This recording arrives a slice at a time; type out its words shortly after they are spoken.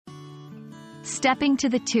Stepping to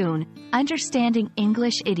the tune, understanding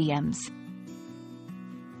English idioms.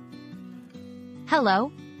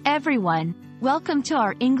 Hello, everyone. Welcome to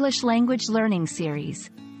our English language learning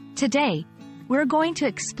series. Today, we're going to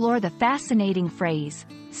explore the fascinating phrase,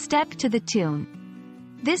 step to the tune.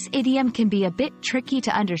 This idiom can be a bit tricky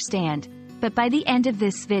to understand, but by the end of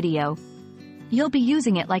this video, you'll be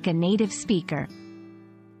using it like a native speaker.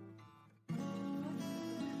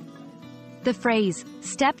 The phrase,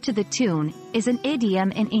 step to the tune, is an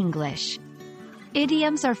idiom in English.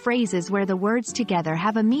 Idioms are phrases where the words together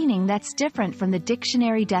have a meaning that's different from the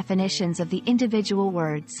dictionary definitions of the individual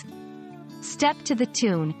words. Step to the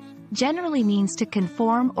tune generally means to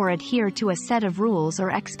conform or adhere to a set of rules or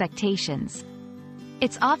expectations.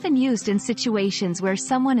 It's often used in situations where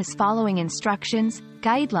someone is following instructions,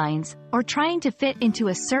 guidelines, or trying to fit into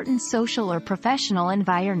a certain social or professional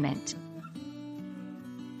environment.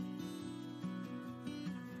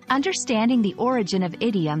 Understanding the origin of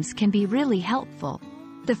idioms can be really helpful.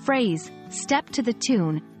 The phrase, step to the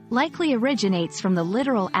tune, likely originates from the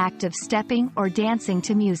literal act of stepping or dancing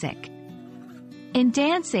to music. In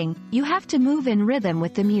dancing, you have to move in rhythm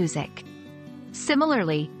with the music.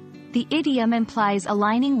 Similarly, the idiom implies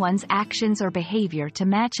aligning one's actions or behavior to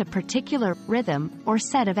match a particular rhythm or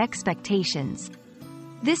set of expectations.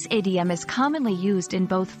 This idiom is commonly used in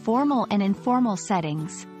both formal and informal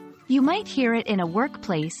settings. You might hear it in a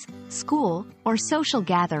workplace, school, or social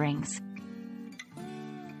gatherings.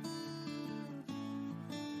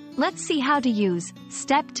 Let's see how to use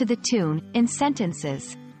step to the tune in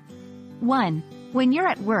sentences. 1. When you're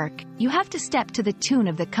at work, you have to step to the tune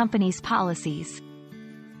of the company's policies.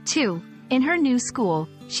 2. In her new school,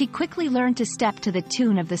 she quickly learned to step to the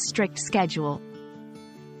tune of the strict schedule.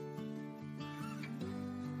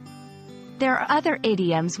 There are other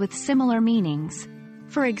idioms with similar meanings.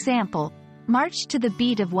 For example, march to the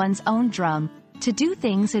beat of one's own drum, to do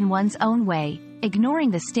things in one's own way,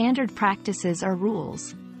 ignoring the standard practices or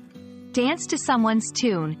rules. Dance to someone's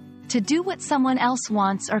tune, to do what someone else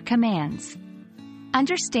wants or commands.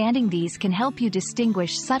 Understanding these can help you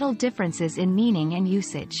distinguish subtle differences in meaning and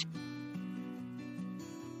usage.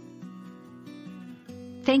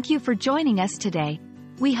 Thank you for joining us today.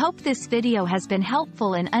 We hope this video has been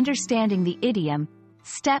helpful in understanding the idiom,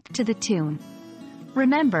 step to the tune.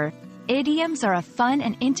 Remember, idioms are a fun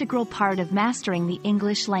and integral part of mastering the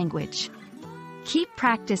English language. Keep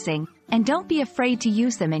practicing, and don't be afraid to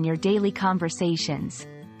use them in your daily conversations.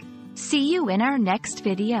 See you in our next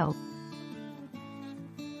video.